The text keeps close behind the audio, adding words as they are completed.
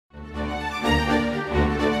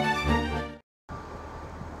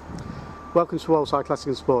Welcome to Vauxhall Classic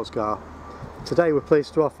and Sports Car. Today we're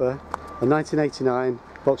pleased to offer a 1989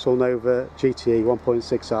 Vauxhall Nova GTE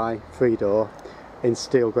 1.6i 3-door in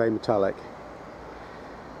steel grey metallic.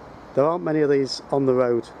 There aren't many of these on the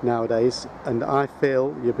road nowadays, and I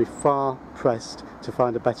feel you'll be far pressed to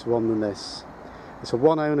find a better one than this. It's a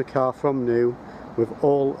one-owner car from new with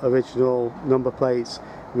all original number plates,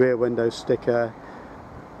 rear window sticker,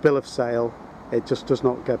 bill of sale. It just does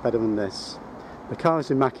not get better than this. The car is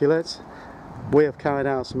immaculate. We have carried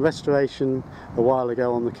out some restoration a while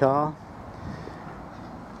ago on the car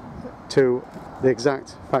to the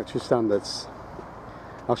exact factory standards.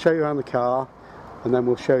 I'll show you around the car, and then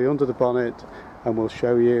we'll show you under the bonnet, and we'll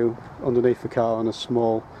show you underneath the car on a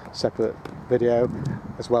small separate video,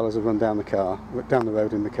 as well as a run down the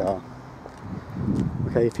road in the car.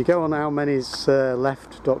 Okay, if you go on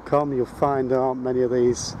howmanysleft.com, you'll find there aren't many of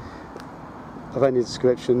these of any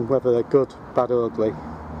description, whether they're good, bad or ugly.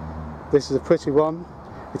 This is a pretty one.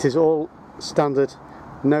 It is all standard,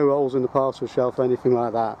 no holes in the parcel shelf or anything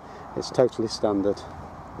like that. It's totally standard.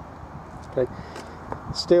 Okay,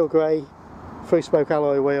 steel grey, 3-spoke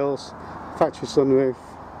alloy wheels, factory sunroof,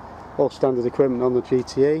 all standard equipment on the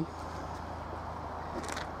GTE.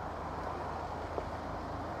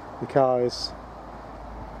 The car is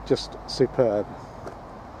just superb.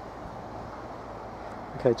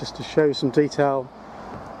 Okay, just to show you some detail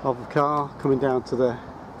of the car, coming down to the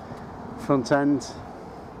front end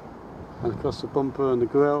and across the bumper and the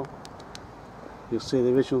grille, you'll see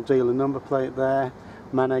the original dealer number plate there,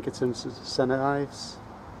 Mann, Egerton, Senate Ives.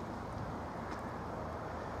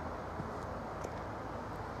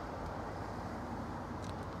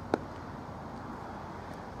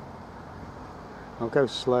 I'll go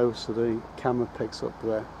slow so the camera picks up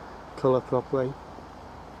the colour properly.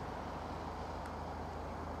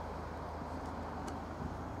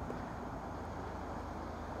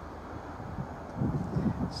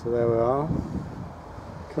 So there we are,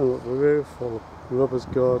 coming up the roof, all the rubber's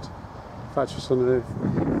good, factory sunroof.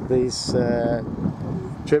 These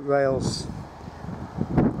drip rails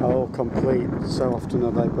are all complete, so often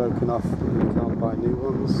are they broken off and you can't buy new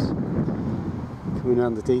ones. Coming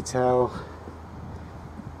around the detail,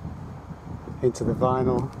 into the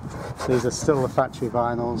vinyl. These are still the factory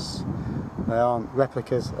vinyls, they aren't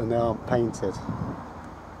replicas and they aren't painted.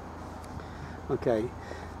 Okay,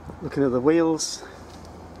 looking at the wheels,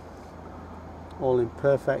 all in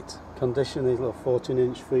perfect condition. These little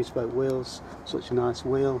 14-inch 3-spoke wheels, such a nice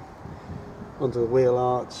wheel. Under the wheel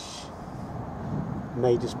arch,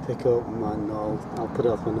 may just pick up, and I'll put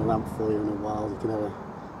it up on the lamp for you in a while, you can have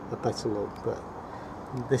a better look, but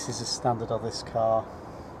this is the standard of this car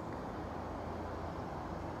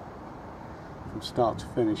from start to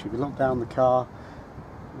finish. If you look down the car,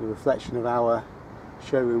 the reflection of our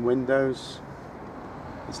showroom windows,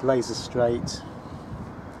 it's laser straight.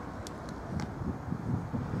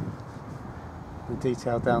 The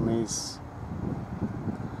detail down these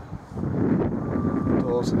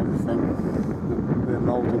doors and everything, the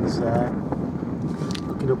mouldings there.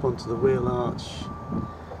 Looking up onto the wheel arch,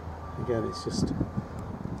 again it's just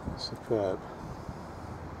superb.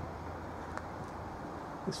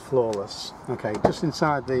 It's flawless. Okay, just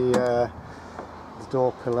inside the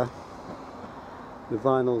door pillar, the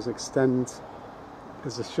vinyls extend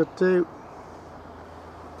as they should do,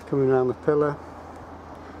 coming around the pillar,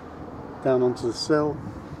 down onto the sill,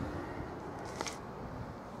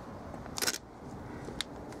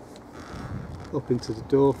 up into the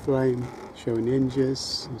door frame, showing the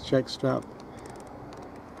hinges, the check strap.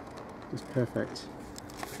 It's perfect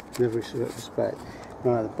in every respect.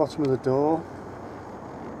 Now at the bottom of the door,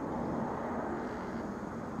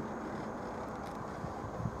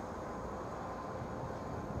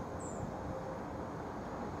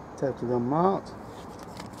 totally unmarked.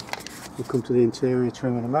 We'll come to the interior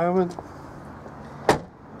trim in a moment.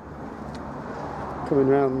 Coming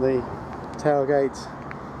round the tailgate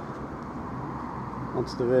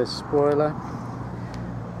onto the rear spoiler.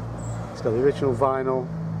 It's got the original vinyl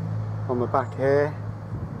on the back here.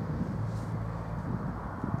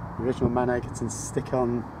 The original Mann Egerton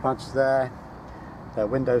stick-on badge there. Their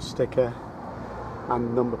window sticker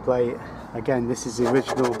and number plate. Again, this is the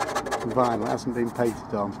original vinyl, it hasn't been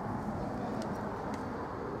painted on.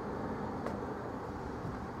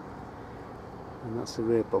 And that's the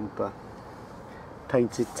rear bumper.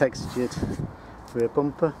 Painted, textured rear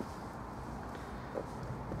bumper.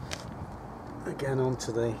 Again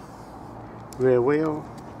onto the rear wheel.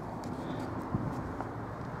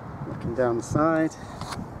 Looking down the side.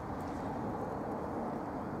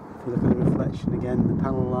 If you look at the reflection again, the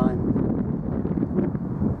panel line,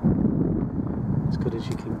 as good as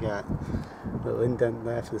you can get. Little indent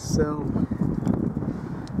there for the sill.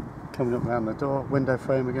 Coming up around the door, window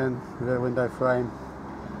frame again, rear window frame.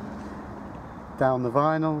 Down the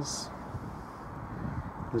vinyls.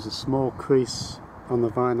 There's a small crease on the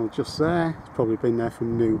vinyl just there. It's probably been there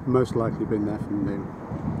from new, most likely been there from new.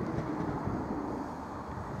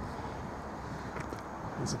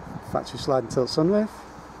 There's a factory sliding tilt sunroof.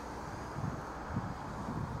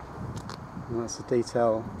 And that's the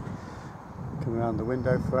detail coming around the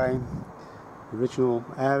window frame. The original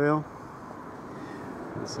aerial.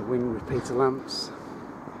 There's the wing repeater lamps.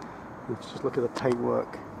 Let's just look at the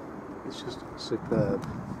paintwork. It's just superb.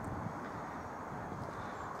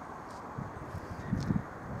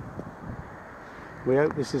 We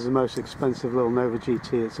hope this is the most expensive little Nova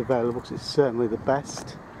GT that's available, because it's certainly the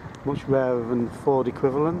best. Much rarer than Ford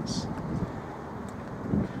equivalents.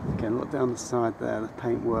 Again, look down the side there, the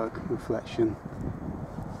paintwork, reflection,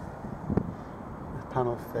 the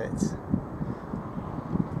panel fit,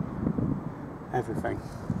 everything.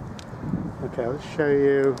 Okay, I'll just show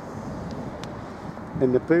you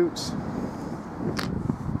in the boot.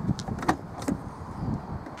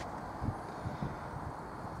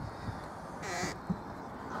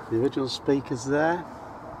 The original speakers there.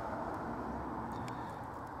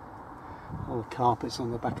 All the carpets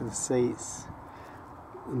on the back of the seats,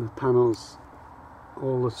 and the panels,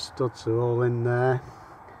 all the studs are all in there.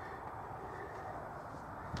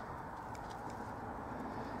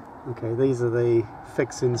 Okay, these are the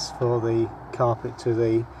fixings for the carpet to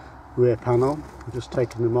the rear panel. I've just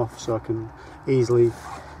taken them off so I can easily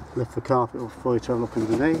lift the carpet up for you to have a look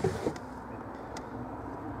underneath.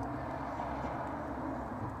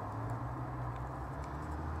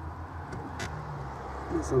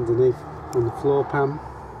 It's underneath on the floor pan.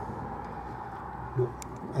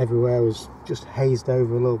 Everywhere was just hazed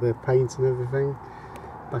over a little bit of paint and everything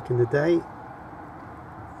back in the day.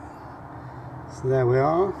 So there we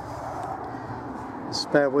are. The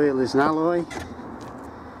spare wheel is an alloy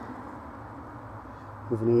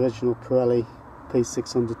with an original Pirelli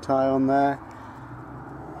P600 tyre on there.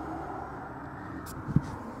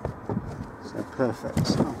 So perfect.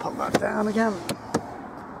 So I'll pop that down again.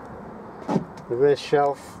 The rear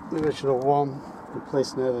shelf, the original one,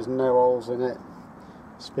 replacing there, there's no holes in it,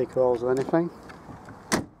 speaker holes or anything.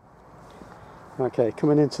 Okay,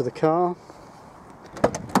 coming into the car,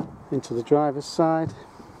 into the driver's side.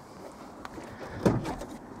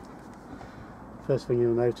 First thing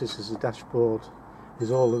you'll notice is the dashboard is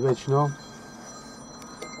all original.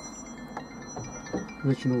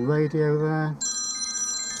 Original radio there.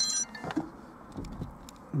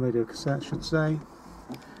 Radio cassette, I should say.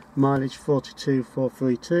 Mileage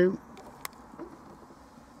 42,432.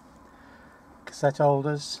 Cassette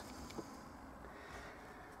holders.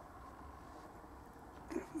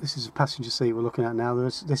 This is a passenger seat we're looking at now.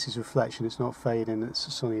 This is reflection, it's not fading. It's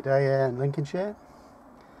a sunny day here in Lincolnshire.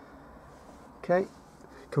 Okay,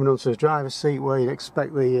 coming onto the driver's seat where you'd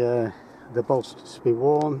expect the bolster to be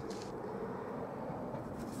worn.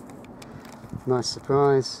 Nice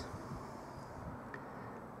surprise.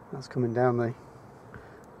 That's coming down the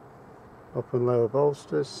upper and lower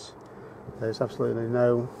bolsters. There's absolutely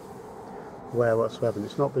no wear whatsoever, and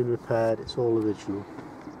it's not been repaired, it's all original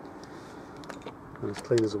and as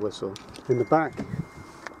clean as a whistle. In the back,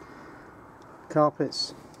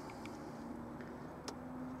 carpets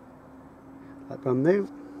like brand new,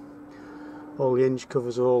 all the hinge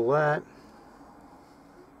covers are all there.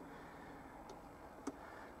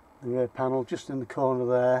 The rear panel just in the corner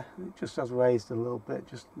there, it just has raised a little bit,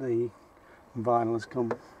 just the vinyl has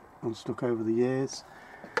come unstuck over the years.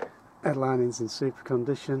 Headlining's in super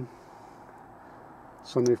condition.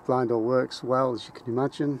 Sunroof blind all works well, as you can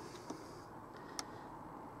imagine.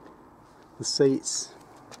 The seats,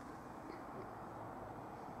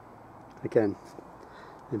 again,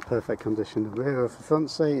 in perfect condition. The rear of the front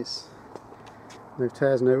seats, no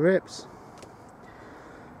tears, no rips.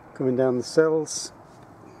 Coming down the sills,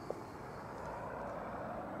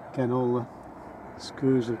 again all the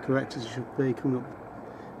screws are correct as it should be. Coming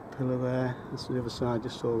up pillar there, that's the other side,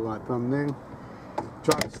 just all like brand new.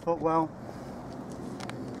 Driver's footwell.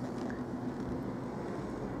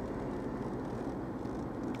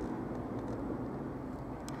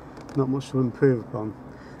 Not much to improve upon.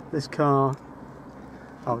 This car,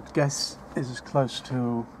 I would guess, is as close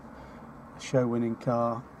to a show winning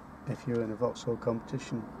car if you're in a Vauxhall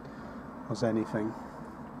competition as anything.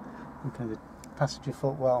 Okay, the passenger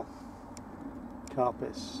footwell,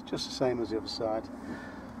 carpets, just the same as the other side,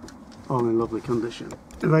 all in lovely condition.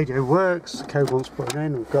 The radio works, the code wants putting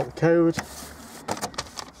in, we've got the code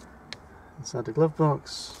inside the glove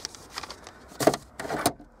box,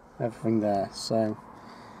 everything there. So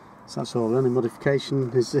So that's all. The only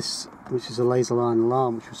modification is this, which is a Laserline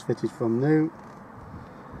alarm, which was fitted from new.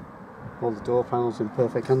 All the door panels in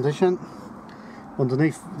perfect condition.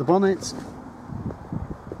 Underneath the bonnet,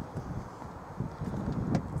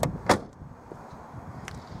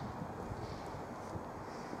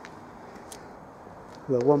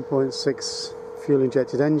 the 1.6 fuel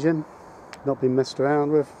injected engine, not been messed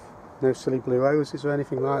around with, no silly blue hoses or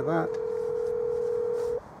anything like that.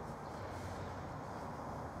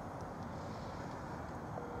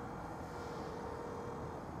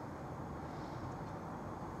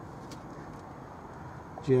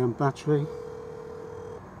 GM battery.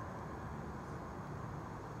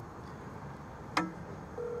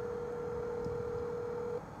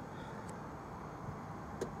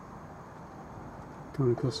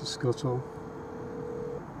 Coming across the scuttle.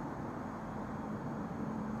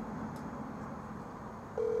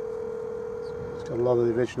 It's got a lot of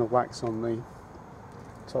the original wax on the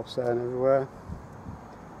tops there and everywhere.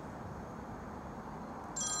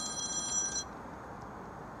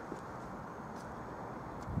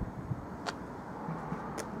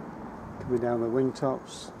 Coming down the wing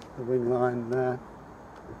tops, the wing line there.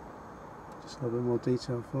 Just a little bit more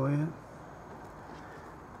detail for you.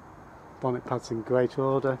 Bonnet pads in great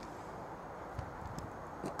order.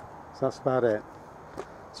 So that's about it.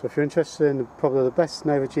 So if you're interested in probably the best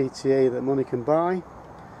Nova GTE that money can buy,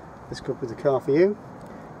 this could be the car for you.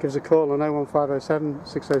 Give us a call on 01507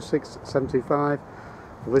 606 725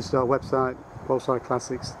 or visit our website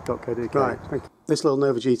vauxhallclassics.co.uk. Right, thank you. This little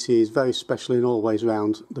Nova GTE is very special in all ways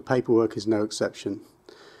round. The paperwork is no exception.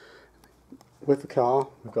 With the car,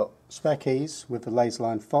 we've got spare keys with the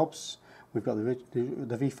Laserline fobs. We've got the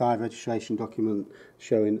V5 registration document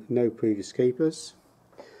showing no previous keepers.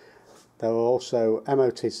 There are also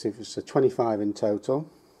MOT certificates, so 25 in total.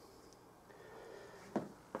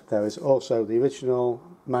 There is also the original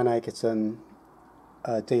Mann Egerton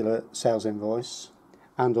dealer sales invoice,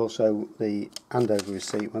 and also the handover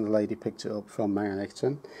receipt when the lady picked it up from Mann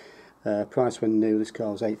Egerton. Price when new, this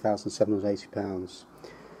car was £8,780.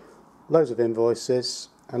 Loads of invoices,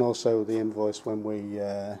 and also the invoice when we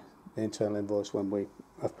the internal invoice when we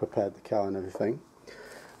have prepared the car and everything.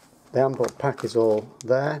 The handbook pack is all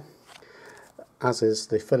there, as is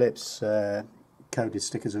the Philips coded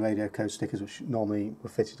stickers and radio code stickers, which normally were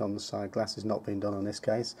fitted on the side glass. Is not being done on this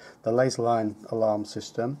case. The Laserline alarm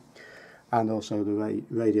system, and also the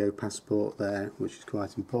radio passport there, which is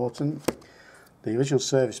quite important. The original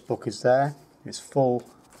service book is there. It's full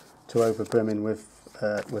to over brimming with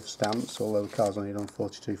stamps, although the car's only done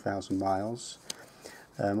 42,000 miles.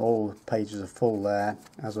 All the pages are full there,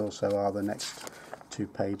 as also are the next two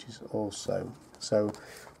pages also. So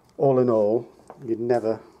all in all, you'd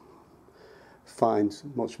never find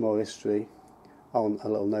much more history on a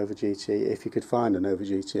little Nova GTE if you could find a Nova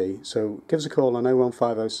GTE. So give us a call on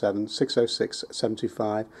 01507 606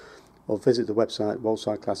 725 or visit the website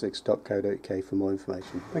vauxhallclassics.co.uk for more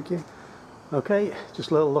information. Thank you. Okay,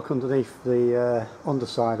 just a little look underneath the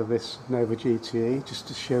underside of this Nova GTE, just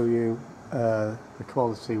to show you the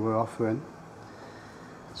quality we're offering.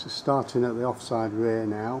 So starting at the offside rear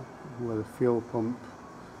now, where the fuel pump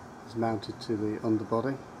is mounted to the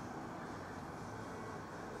underbody.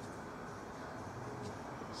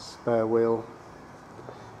 Spare wheel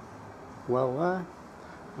well there.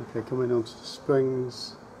 Okay, coming onto the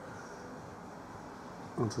springs,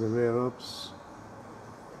 onto the rear hubs,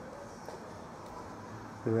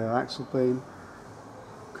 the rear axle beam,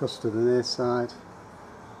 across to the near side.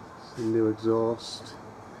 Some new exhaust,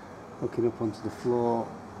 hooking up onto the floor,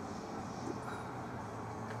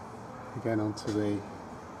 again onto the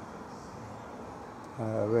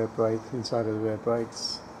rear brake, inside of the rear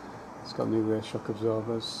brakes. It's got new rear shock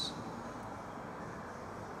absorbers.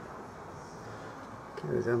 Okay,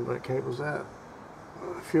 there's handbrake cables out.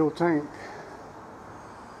 Fuel tank.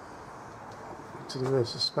 To the rear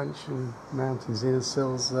suspension, mounting inner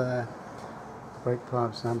sills there. Brake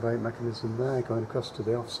pipes and handbrake mechanism there, going across to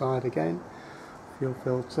the offside again. Fuel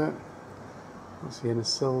filter. That's the inner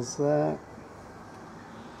sills there.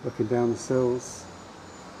 Looking down the sills.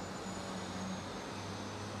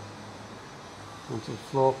 Onto the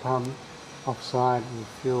floor pan, offside and the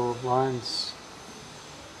fuel lines.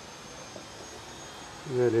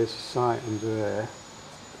 Really is a sight under there.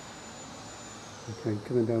 Okay,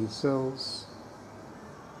 coming down the sills.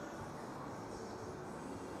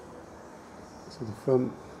 To the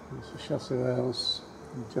front, there's the chassis rails,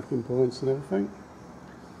 and jacking points and everything.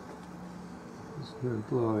 It's very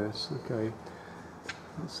glorious. Okay,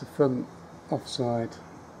 that's the front offside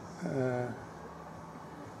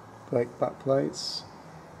brake back plates,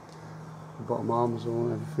 the bottom arms all,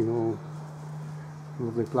 everything all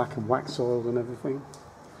Lovely black and wax oiled and everything.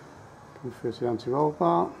 Coming through to the anti-roll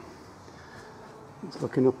bar. It's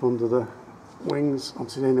looking up under the wings,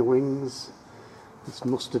 onto the inner wings. This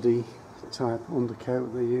mustardy type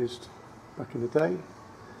undercoat they used back in the day.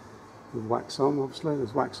 With wax on, obviously.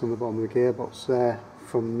 There's wax on the bottom of the gearbox there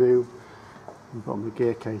from new. The bottom of the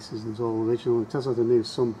gear cases is all original. It does have a new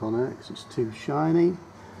sump on it because it's too shiny.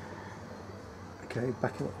 Okay,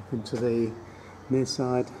 back it up into the near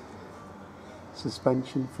side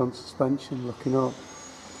suspension, front suspension, looking up.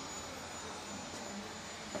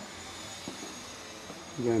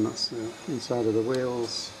 Again, that's the inside of the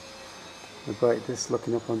wheels. The brake disc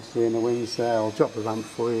looking up onto the inner wings there. I'll drop the ramp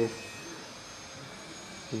for you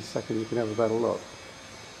in a second, you can have a better look.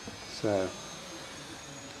 So,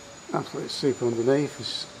 absolutely super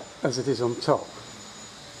underneath as it is on top.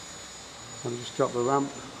 I'll just drop the ramp,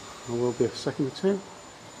 I will be a second or two.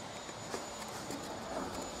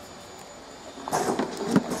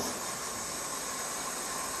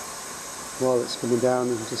 While it's coming down,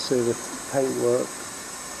 you can just see the paintwork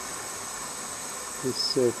is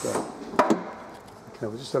super. Okay,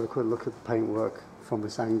 we'll just have a quick look at the paintwork from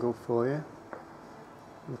this angle for you.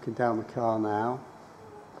 Looking down the car now,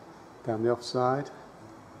 down the offside,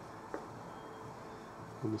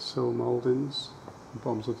 on the sill mouldings, the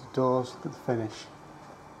bottoms of the doors, look at the finish.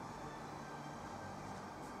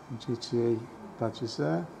 The GTE badges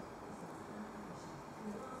there.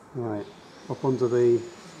 Right, up under the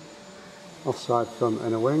offside front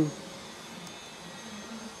inner wing.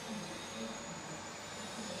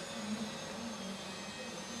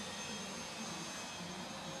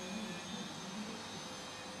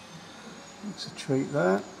 Looks a treat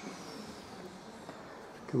there.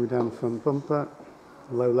 Coming down the front bumper,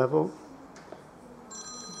 low level.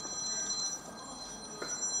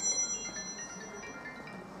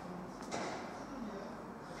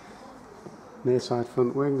 Near side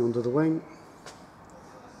front wing, under the wing.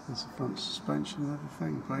 There's the front suspension and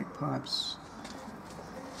everything, brake pipes.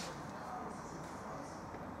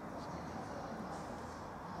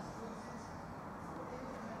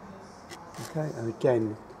 Okay, and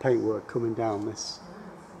again, paintwork coming down this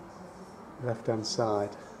left hand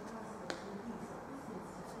side.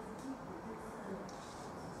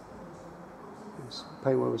 This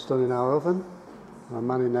paintwork was done in our oven. Our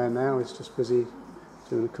man in there now is just busy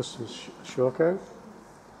doing a custom shore coat.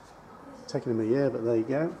 Taking him a year, but there you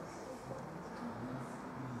go.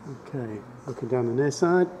 Okay, looking down the near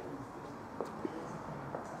side.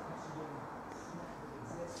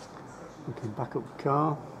 Looking back up the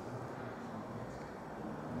car.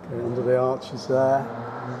 Okay, under the arches there.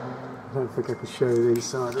 I don't think I can show you the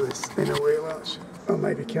inside of this inner wheel arch. Oh,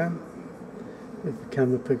 maybe can, if the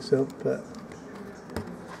camera picks up, but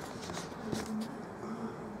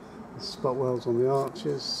spot welds on the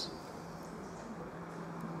arches.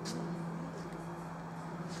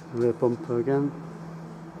 Rear bumper again.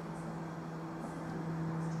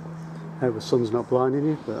 Hope the sun's not blinding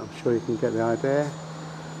you, but I'm sure you can get the idea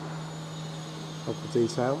of the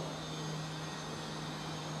detail.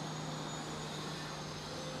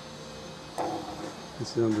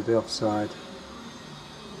 This is under the offside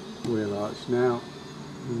wheel arch now.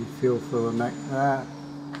 And fuel filler neck there.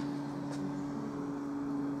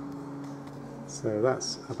 So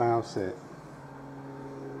that's about it.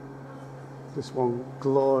 Just one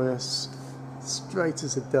glorious, straight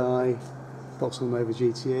as a die, Vauxhall Nova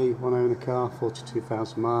GTE, one owner car,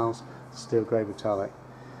 42,000 miles, steel grey metallic.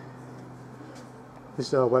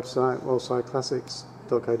 Visit our website,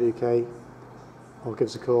 wallsideclassics.co.uk, or give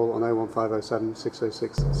us a call on 01507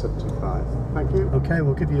 606 725. Thank you. Okay,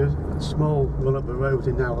 we'll give you a small run up the road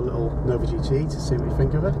in our little Nova GTE to see what you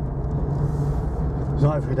think of it. It's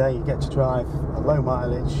not every day you get to drive a low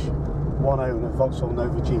mileage, one owner Vauxhall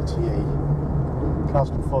Nova GTE. Car's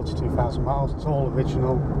been 42,000 miles, it's all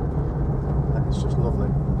original and it's just lovely.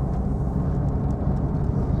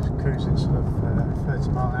 Just cruising sort of 30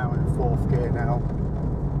 mile an hour in 4th gear now,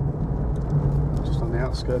 just on the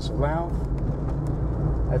outskirts of Louth.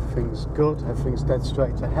 Everything's good, everything's dead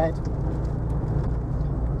straight ahead.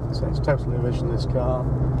 So it's totally original, this car.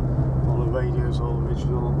 All the radios all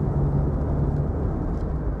original.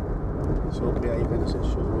 It's all behaving as it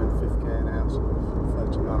should. We're in 5th gear now, so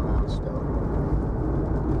 30 mile an hour still.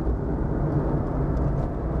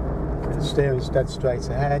 The steering's dead straight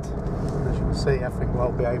ahead. As you can see, everything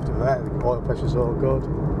well behaved over there. The oil pressure's all good.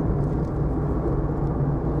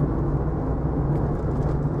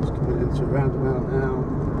 Just coming into a roundabout now.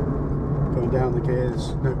 Going down the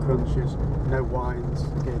gears, no crunches, no whines.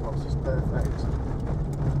 The gearbox is perfect.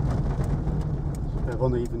 There's a bit of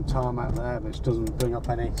uneven tarmac there, but it doesn't bring up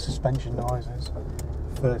any suspension noises.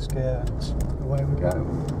 first gear and away we go.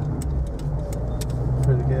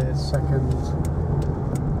 Through the gears, second,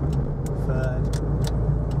 third.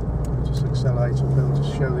 Just accelerate up, it'll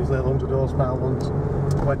just show these little 100 horsepower ones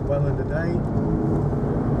went well in the day.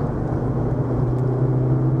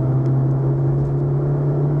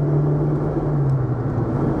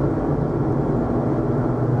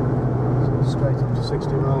 So straight up to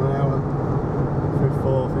 60 mile an hour. Through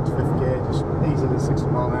fourth into fifth gear, just easily 60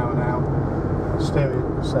 mile an hour now. Steering,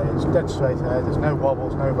 say it's dead straight ahead, there's no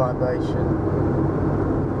wobbles, no vibration.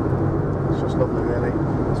 It's just lovely really.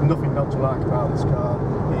 There's nothing not to like about this car.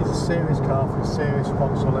 It is a serious car for a serious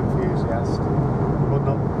Vauxhall enthusiast. You would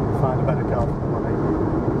not find a better car for the money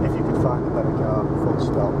if you could find a better car, full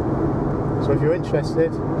stop. So if you're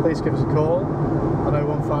interested, please give us a call on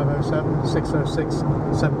 01507 606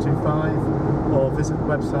 725 or visit the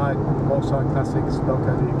website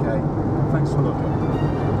vauxhallclassics.co.uk. Thanks for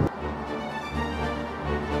looking.